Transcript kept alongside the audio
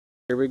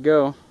Here we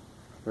go.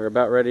 We're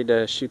about ready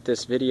to shoot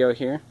this video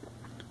here.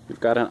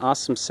 We've got an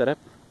awesome setup.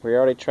 We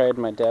already tried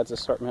my dad's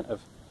assortment of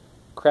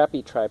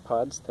crappy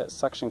tripods that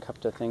suction cup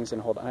to things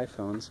and hold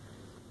iPhones,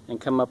 and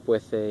come up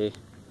with a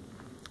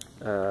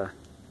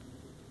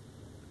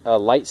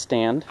light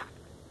stand,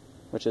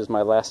 which is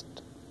my last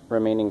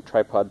remaining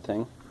tripod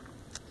thing.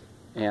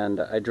 And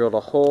I drilled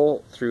a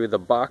hole through the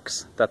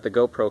box that the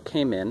GoPro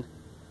came in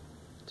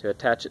to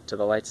attach it to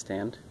the light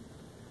stand.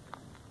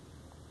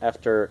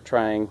 After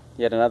trying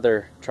yet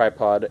another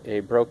tripod,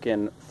 a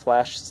broken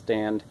flash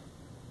stand,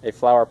 a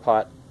flower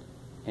pot,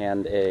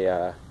 and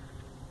a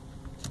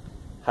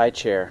high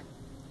chair.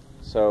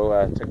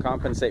 So to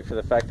compensate for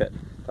the fact that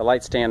the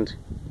light stand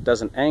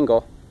doesn't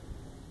angle,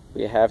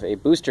 we have a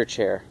booster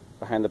chair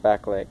behind the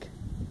back leg.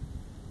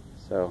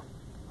 So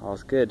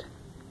all's good.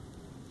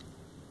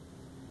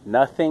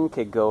 Nothing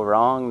could go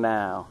wrong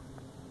now.